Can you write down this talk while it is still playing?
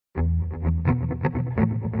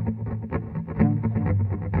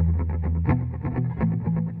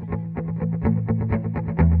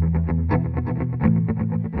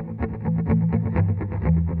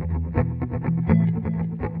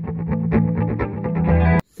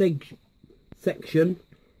section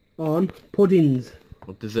on puddings.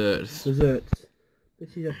 Or desserts. Desserts.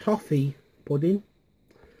 This is a toffee pudding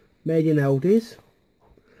made in Aldi's,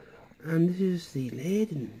 and this is the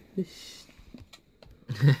lid, and this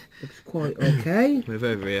looks quite okay. Move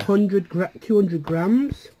over here. 200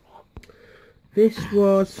 grams. This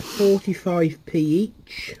was 45p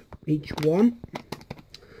each one.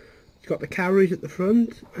 It's got the calories at the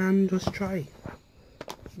front, and let's try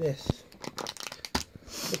this.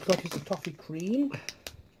 Looks like it's a toffee cream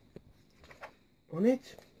on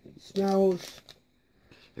it. It smells.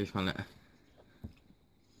 You smell it.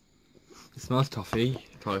 It smells toffee.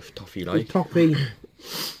 Toffee like. Toffee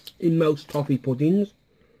in most toffee puddings.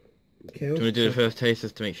 Okay, do you want to do the first taste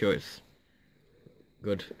just to make sure it's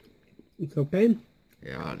good? It's okay.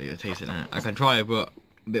 Yeah, I'll do the taste it now. I can try it, but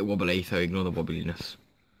a bit wobbly, so ignore the wobbliness.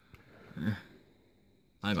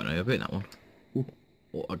 I ain't got no yogurt in that one.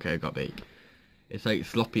 Oh, okay, I got bait. It's like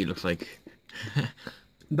sloppy, it looks like.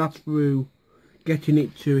 That's through getting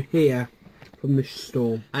it to here from the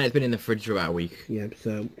store. And it's been in the fridge for about a week. Yeah,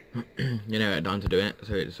 so you know, it's time to do it,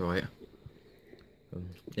 so it's alright.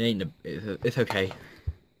 It ain't it's okay.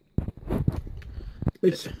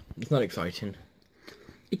 It's not exciting.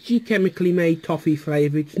 It's your chemically made toffee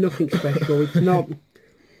flavour. It's nothing special. It's not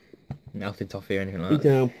melted toffee or anything like that.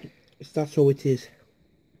 No, that's all it is.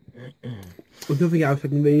 There's nothing else I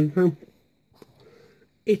can mean.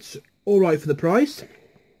 It's alright for the price.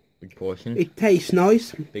 Big portion. It tastes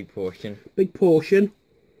nice. Big portion. Big portion.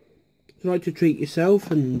 It's right to treat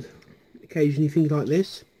yourself and occasionally things like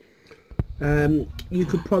this. You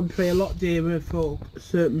could probably pay a lot dearer for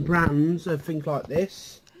certain brands of things like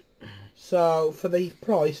this. So for the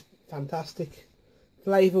price, fantastic.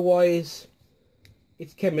 Flavour wise,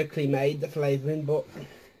 it's chemically made, the flavouring, but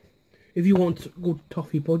if you want good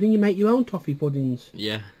toffee pudding, you make your own toffee puddings.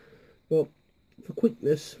 Yeah. But for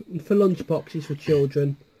quickness and for lunch boxes for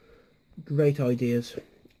children, great ideas.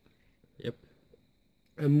 Yep.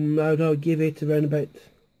 I'd give it around about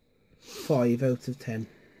 5 out of 10.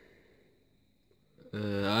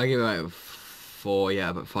 I give it about 4,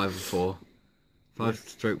 yeah, about 5 or 4.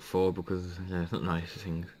 5/4 because yeah, it's not nice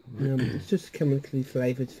thing. It's just a chemically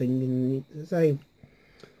flavoured thing, and so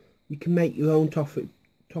you can make your own toffee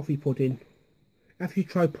pudding. After you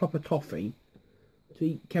try proper toffee, to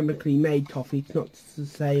eat chemically made toffee, it's not the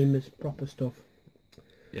same as proper stuff.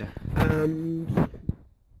 Yeah. And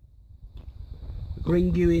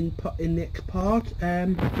bring you in next part,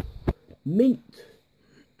 mint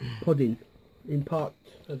pudding in part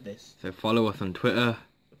of this. So follow us on Twitter.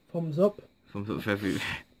 Thumbs up. Thumbs up for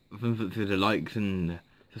thumbs up to the likes and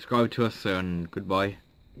subscribe to us. And goodbye.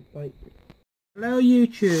 Bye. Hello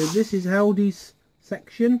YouTube. This is Aldi's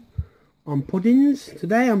section on puddings.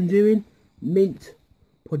 Today I'm doing mint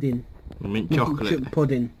pudding. Mint chocolate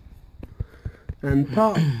pudding. And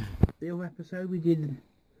part the other episode we did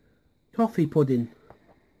toffee pudding.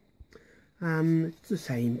 It's the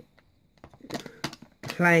same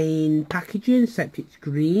plain packaging, except it's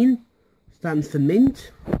green. Stands for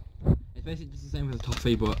mint. It's basically just the same as the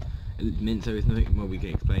toffee, but mint. So there's nothing more we can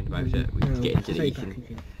explain about it. We just get into the eating.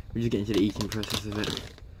 Packaging. We just get into the eating process of it,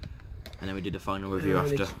 and then we do the final review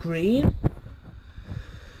after. It's green.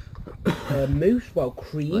 Mousse, well,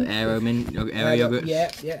 cream. Like Aero mint, Aero yogurt.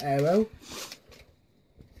 Yeah, Aero.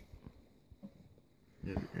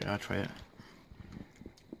 Yeah, I'll try it.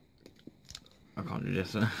 I can't do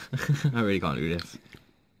this. I really can't do this.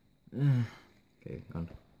 Okay, on.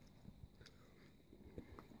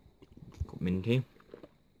 Got minty.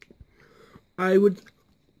 I've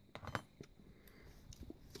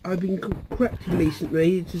been corrected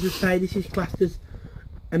recently to just say this is classed as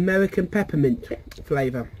American peppermint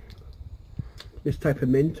flavour. This type of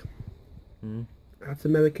mint. That's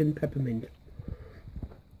American peppermint.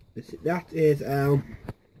 That is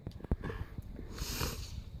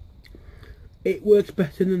it works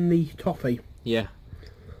better than the toffee. Yeah,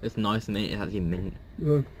 it's nice and it has mint.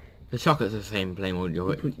 Yeah. The chocolate's the same plain old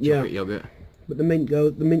yogurt. Chocolate yogurt. But the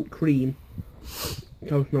mint cream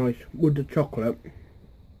goes nice with the chocolate.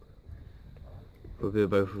 We'll do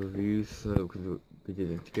both reviews because we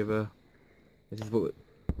did it together. This is what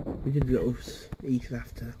we did a little eat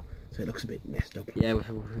after, so it looks a bit messed up. Yeah,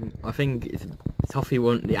 I think it's the toffee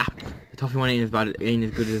one. The toffee one ain't as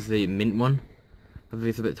good as the mint one. I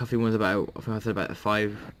think the toffee one's about. I think I said about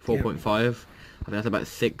 4.5. I think that's about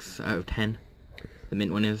 6 out of 10. The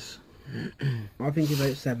mint one is. I think it's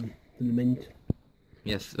about 7 for the mint.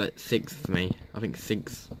 Yes, like 6 for me. I think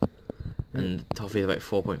 6, and toffee is about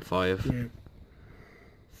 4.5. Yeah.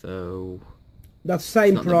 So that's the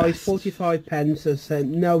same price, 45 pence. There's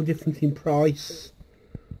no difference in price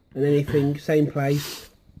and anything. Same place.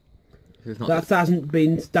 It's not. That hasn't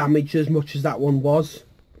been damaged as much as that one was.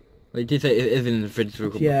 They did say it is in the fridge for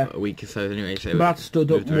a week or so anyway. So that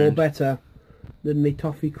stood up more around. better than the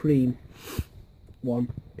toffee cream one.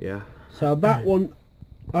 Yeah. So that one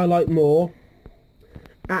I like more.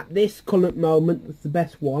 At this current moment, it's the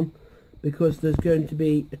best one because there's going to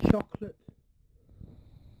be a chocolate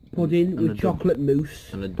pudding with chocolate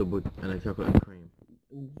mousse and a chocolate and cream.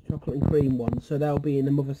 Chocolate and cream one. So they'll be in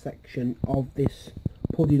another section of this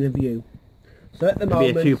pudding review. So at the moment,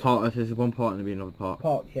 it'll be a two-part. There's one part and there'll be another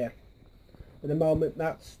part. Yeah. At the moment,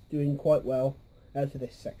 that's doing quite well out of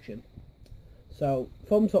this section. So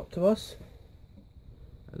thumbs up to us.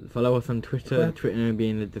 Follow us on Twitter. Twitter will be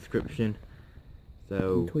in the description.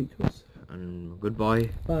 So And tweet to us. And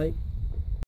goodbye. Bye.